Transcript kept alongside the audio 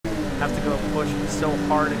have to go push so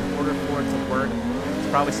hard in order for it to work. There's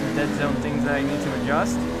probably some dead zone things that I need to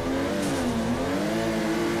adjust.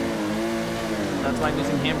 That's why I'm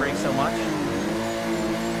using Handbrake so much.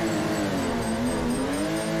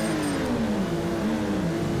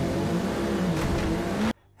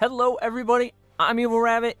 Hello everybody, I'm Evil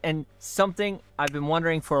Rabbit, and something I've been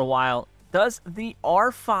wondering for a while. Does the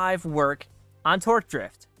R5 work on Torque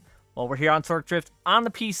Drift? Well, we're here on Torque Drift on the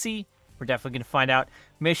PC. We're definitely going to find out.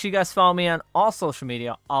 Make sure you guys follow me on all social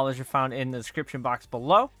media. All those are found in the description box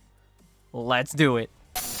below. Let's do it.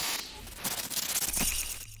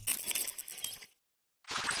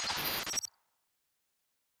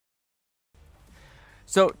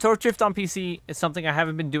 So, Torque Drift on PC is something I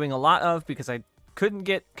haven't been doing a lot of because I couldn't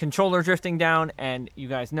get controller drifting down, and you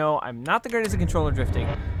guys know I'm not the greatest at controller drifting,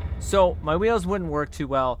 so my wheels wouldn't work too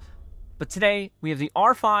well. But today, we have the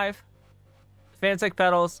R5, Fanatec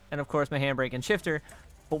pedals, and of course my handbrake and shifter,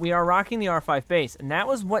 but we are rocking the R5 base, and that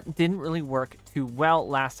was what didn't really work too well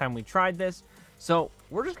last time we tried this. So,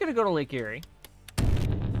 we're just going to go to Lake Erie,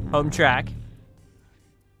 home track,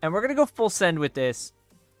 and we're going to go full send with this,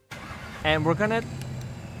 and we're going to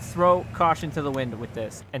throw caution to the wind with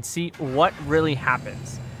this and see what really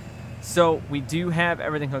happens. So we do have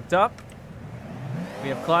everything hooked up. We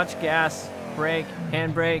have clutch, gas, brake,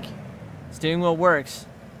 handbrake, steering wheel works,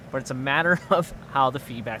 but it's a matter of how the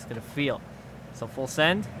feedback's gonna feel. So full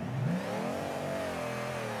send.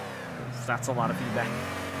 That's a lot of feedback.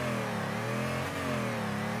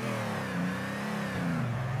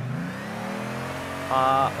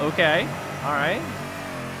 Okay, all right.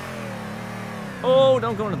 Oh,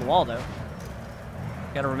 don't go into the wall, though.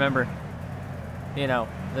 Gotta remember, you know,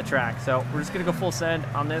 the track. So we're just gonna go full send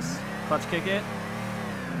on this, clutch kick it.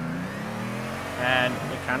 And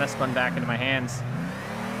it kind of spun back into my hands.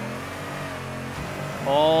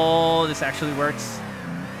 Oh, this actually works.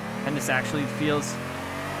 And this actually feels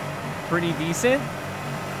pretty decent.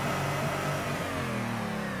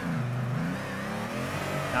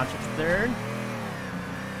 Now shift third.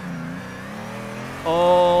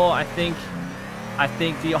 Oh, I think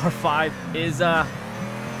the R5 is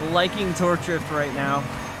liking Torque Drift right now.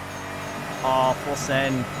 Oh, full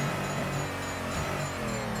send.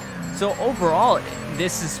 So overall,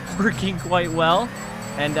 this is working quite well,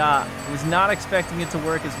 and was not expecting it to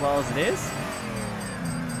work as well as it is.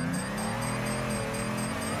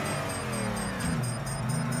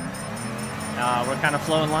 We're kind of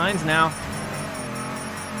flowing lines now.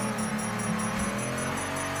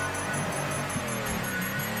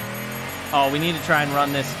 Oh, we need to try and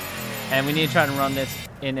run this, and we need to try and run this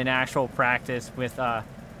in an actual practice with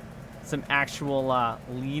some actual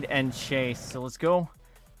lead and chase. So let's go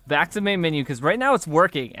back to the main menu, because right now it's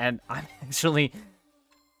working, and I'm actually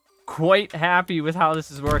quite happy with how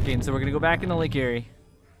this is working. So we're going to go back into Lake Erie.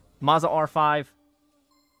 MOZA R5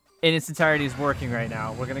 in its entirety is working right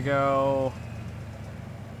now. We're going to go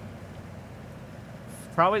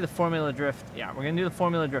probably the Formula Drift. Yeah, we're going to do the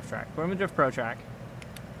Formula Drift track. Formula Drift Pro track.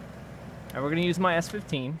 And we're going to use my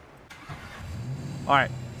S15.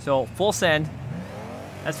 Alright, so full send.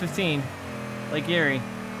 S15, Lake Erie,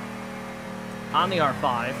 on the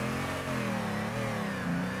R5.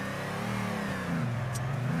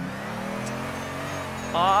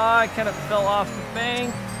 I kind of fell off the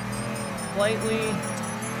bank slightly.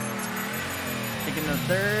 Kicking the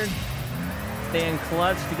third. Staying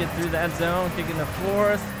clutch to get through that zone. Kicking the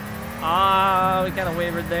fourth. We kind of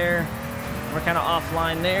wavered there. We're kind of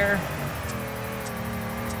offline there.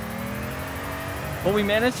 But we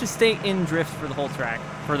managed to stay in drift for the whole track,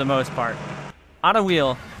 for the most part. On a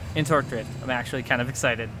wheel, in Torque Drift. I'm actually kind of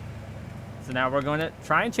excited. So now we're going to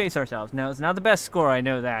try and chase ourselves. Now, it's not the best score, I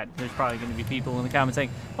know that. There's probably going to be people in the comments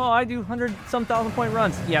saying, oh, I do 100-some thousand point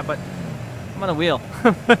runs. Yeah, but I'm on a wheel.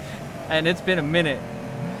 And it's been a minute.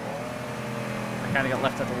 I kind of got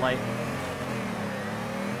left at the light.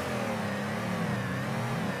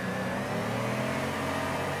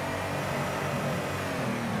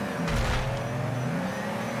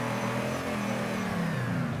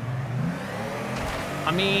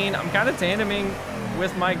 I mean, I'm kind of tandeming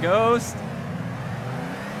with my Ghost.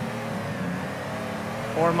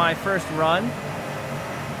 Or my first run.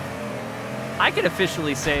 I can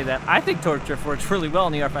officially say that I think Torque Drift works really well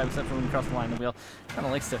in the R5, except for when you cross the line of the wheel. Kind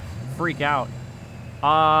of likes to freak out.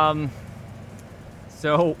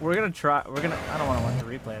 So we're gonna try. I don't want to watch the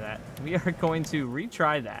replay of that. We are going to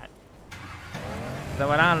retry that. So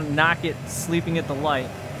when I knock it sleeping at the light.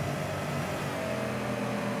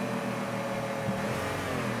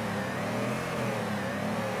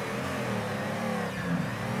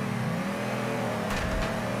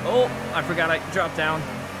 Oh, I forgot I dropped down.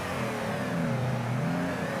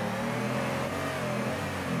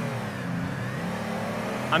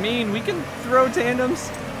 I mean, we can throw tandems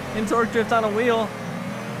in torque drift on a wheel.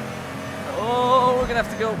 Oh, we're gonna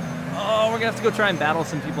have to go. Oh, we're gonna have to go try and battle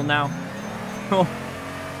some people now. Oh,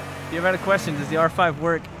 if you ever had a question, does the R5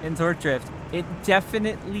 work in torque drift? It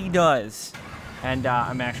definitely does. And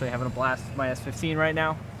I'm actually having a blast with my S15 right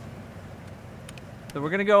now. So we're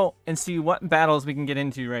gonna go and see what battles we can get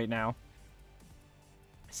into right now.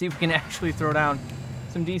 See if we can actually throw down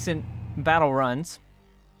some decent battle runs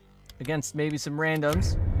against maybe some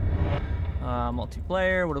randoms.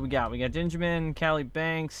 Multiplayer, what do we got? We got Gingerman, Callie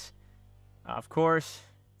Banks, of course,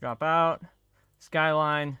 Drop Out,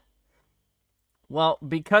 Skyline. Well,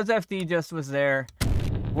 because FD just was there,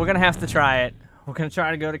 we're gonna have to try it. We're gonna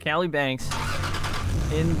try to go to Callie Banks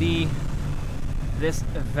in this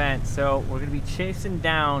event. So we're gonna be chasing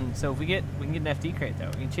down. So if we can get an FD crate though.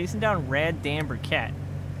 We can chasing down Rad Dan Burkett.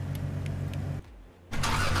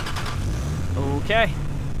 Okay,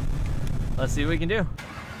 let's see what we can do.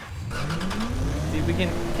 See if we can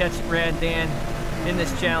catch Rad Dan in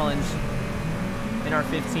this challenge in our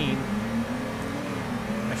 15.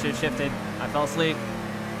 I should have shifted. I fell asleep.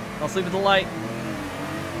 Fell asleep at the light.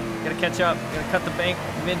 Gotta catch up. Gotta cut the bank,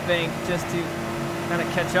 mid-bank, just to kind of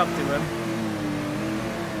catch up to him.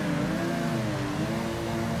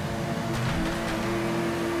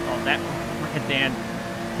 Oh, that Rad Dan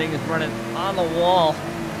thing is running on the wall.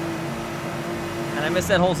 And I missed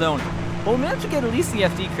that whole zone. But we managed to get at least the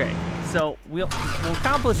FD crate. So we'll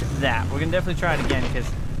accomplish that. We're gonna definitely try it again because,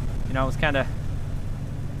 you know, I was kind of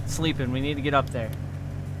sleeping. We need to get up there.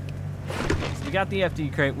 So we got the FD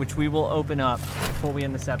crate, which we will open up before we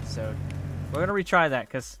end this episode. We're gonna retry that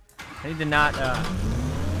because I need to not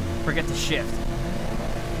forget to shift.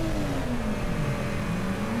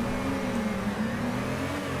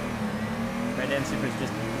 Red Dan Super is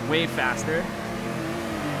just way faster.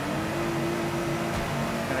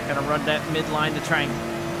 Gotta kind of run that midline to try and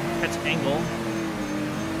catch angle.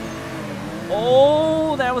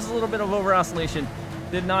 Oh, that was a little bit of over oscillation.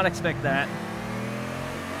 Did not expect that.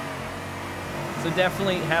 So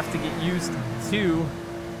definitely have to get used to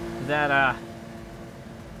that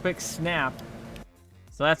quick snap.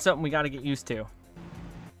 So that's something we got to get used to.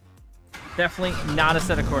 Definitely not a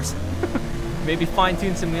set of course. Maybe fine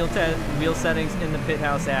tune some wheel settings in the Pit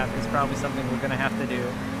House app is probably something we're gonna have to do.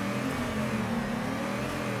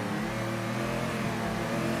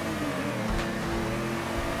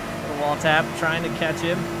 Wall tap, trying to catch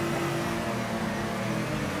him.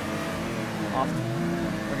 Off.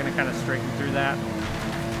 We're gonna kind of straighten through that.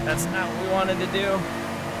 That's not what we wanted to do.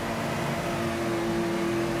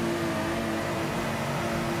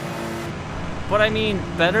 But I mean,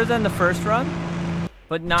 better than the first run,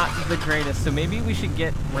 but not the greatest. So maybe we should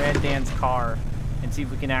get Rad Dan's car and see if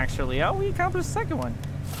we can actually, oh, we accomplished the second one.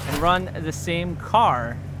 And run the same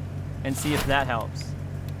car and see if that helps.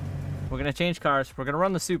 We're gonna change cars. We're gonna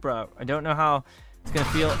run the Supra. I don't know how it's gonna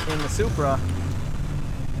feel in the Supra,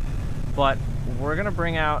 but we're gonna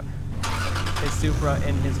bring out his Supra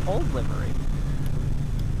in his old livery.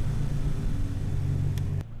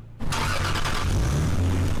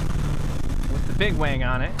 With the big wing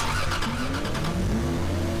on it.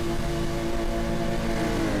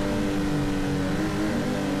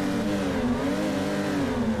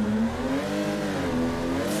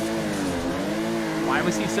 Why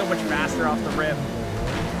was he so much faster off the rip?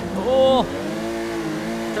 Oh!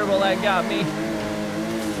 Turbo lag got me.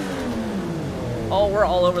 Oh, we're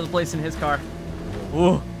all over the place in his car.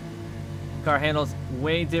 Ooh. Car handles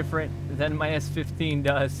way different than my S15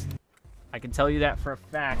 does. I can tell you that for a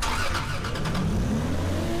fact.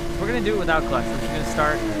 We're gonna do it without clutch. We're just gonna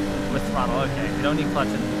start with throttle. Okay, we don't need clutch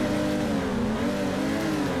in the beginning.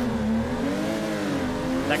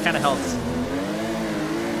 That kind of helps.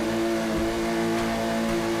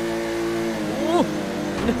 No.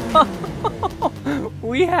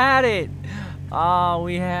 We had it. Oh,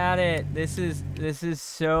 we had it. This is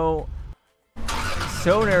so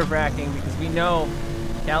nerve-wracking because we know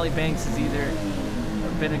Callie Banks has either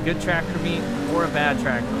been a good track for me or a bad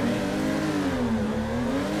track for me.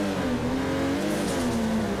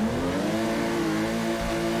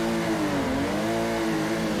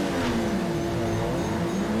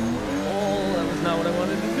 Oh, that was not what I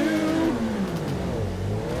wanted to do.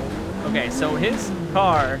 Okay, so his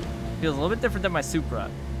car feels a little bit different than my Supra.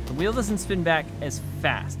 The wheel doesn't spin back as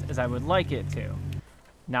fast as I would like it to.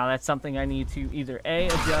 Now that's something I need to either A,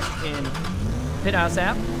 adjust in Pit House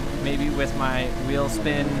app, maybe with my wheel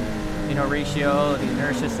spin, ratio, the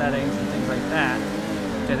inertia settings and things like that.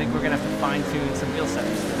 Which I think we're gonna have to fine tune some wheel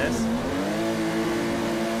settings for this.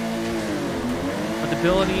 But the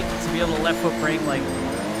ability to be able to left foot brake like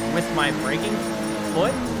with my braking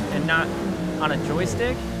foot and not on a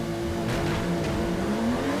joystick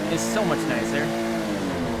is so much nicer.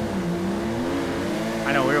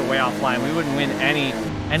 I know we were way offline. We wouldn't win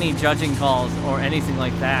any judging calls or anything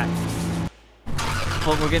like that.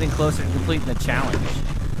 But we're getting closer to completing the challenge.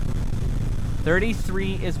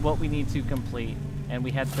 33 is what we need to complete, and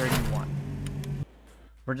we had 31.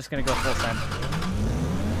 We're just gonna go full send.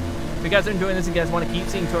 If you guys are enjoying this and you guys want to keep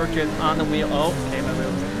seeing torque drift on the wheel, oh, okay, my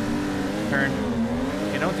wheels turn.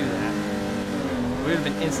 Okay, don't do that. We would have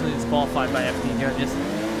been instantly disqualified by FD judges.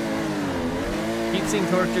 Keep seeing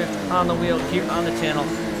torque drift on the wheel here on the channel.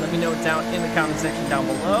 Let me know down in the comment section down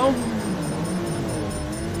below.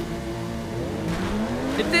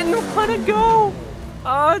 It didn't want to go.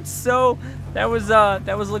 Oh, it's so that was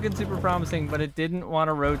looking super promising, but it didn't want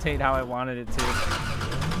to rotate how I wanted it to.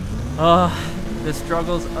 The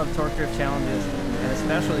struggles of torque drift challenges, and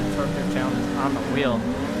especially the torque drift challenges on the wheel.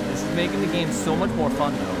 This is making the game so much more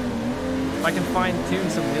fun, though. If I can fine tune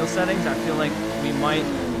some wheel settings, I feel like we might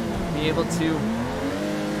be able to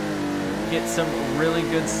get some really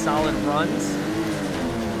good solid runs.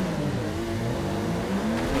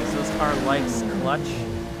 Okay, so this car likes clutch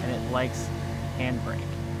and it likes handbrake.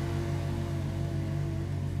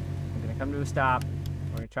 I'm gonna come to a stop.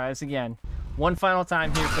 We're gonna try this again. One final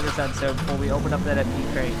time here for this episode before we open up that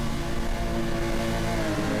FD crate.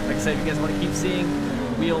 Like I said, if you guys want to keep seeing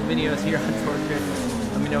wheel videos here on Torque Drift,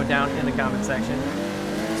 let me know down in the comment section.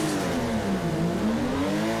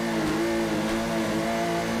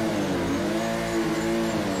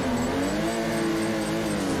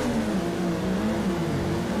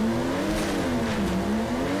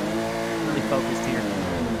 Really focused here.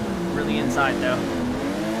 Really inside though.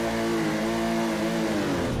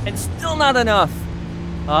 And still not enough.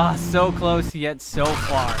 Ah, so close yet so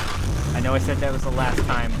far. I know I said that was the last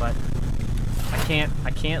time, but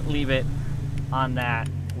I can't leave it on that.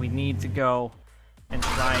 We need to go and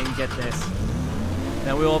try and get this.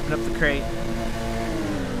 Then we'll open up the crate.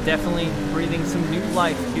 Definitely breathing some new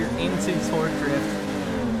life here into Torque Drift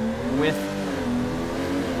with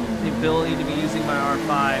the ability to be using my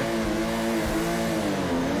R5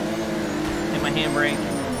 and my handbrake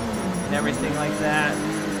and everything like that.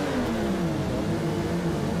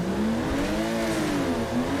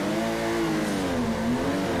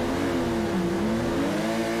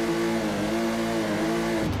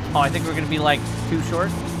 Oh, I think we're gonna be like too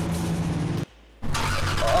short.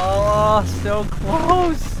 Oh, so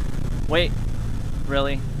close. Wait,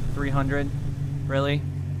 really? 300? Really?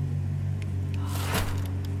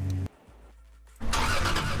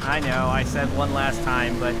 I know, I said one last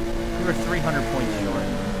time, but we were 300 points short.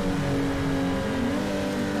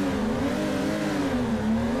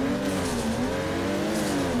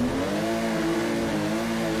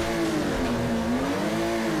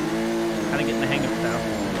 Kinda getting the hang of it though.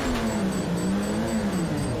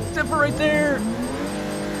 Zipper right there.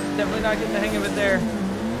 Definitely not getting the hang of it there.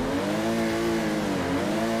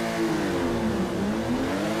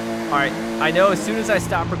 Alright, I know as soon as I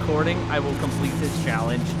stop recording, I will complete this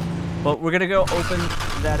challenge. But we're gonna go open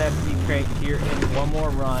that FD crate here in one more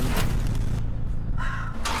run.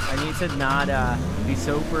 I need to not be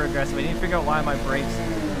super aggressive. I need to figure out why my brakes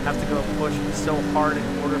have to go push so hard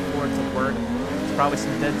in order for it to work. There's probably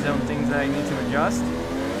some dead zone things that I need to adjust.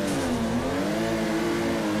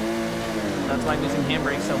 That's why I'm using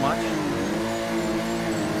handbrake so much.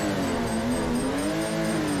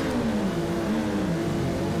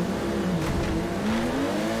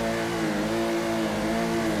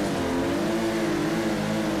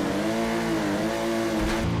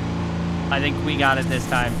 I think we got it this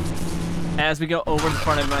time. As we go over the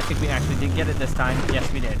front of him, I think we actually did get it this time.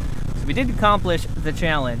 Yes, we did. So we did accomplish the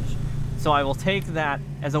challenge. So I will take that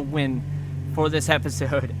as a win for this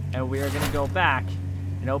episode. And we are going to go back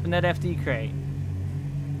and open that FD crate.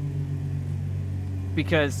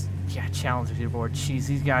 Because, yeah, challenge leaderboard. Jeez,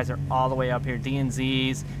 these guys are all the way up here.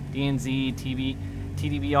 DNZs, DNZ,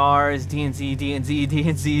 TDBRs, DNZ, DNZ,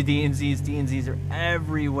 DNZ, DNZs, DNZs are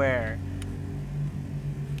everywhere.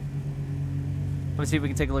 Let's see if we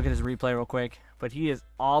can take a look at his replay real quick. But he is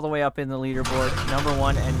all the way up in the leaderboard,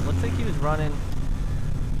 #1, and looks like he was running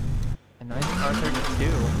a nice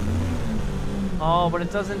R32. Oh, but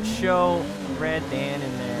it doesn't show Red Dan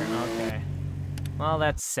in there. Okay. Well,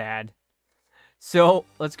 that's sad. So,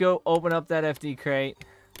 let's go open up that FD crate.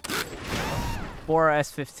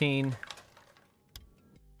 4S15.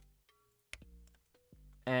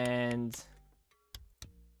 And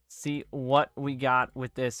see what we got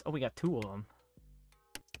with this. Oh, we got 2 of them.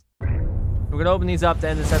 We're going to open these up to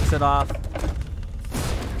end this episode off.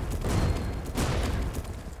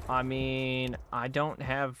 I mean, I don't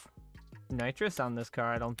have nitrous on this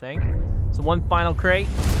car, I don't think. So one final crate,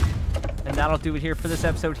 and that'll do it here for this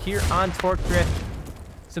episode here on Torque Drift.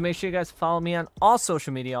 So make sure you guys follow me on all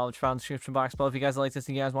social media, all which are found in the description box below. If you guys like this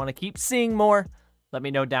and you guys want to keep seeing more, let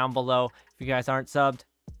me know down below. If you guys aren't subbed,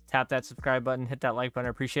 tap that subscribe button, hit that like button. I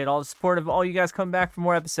appreciate all the support of all you guys coming back for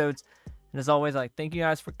more episodes. And as always, thank you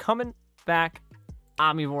guys for coming back.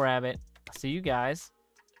 I'm Evil Rabbit. I'll see you guys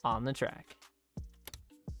on the track.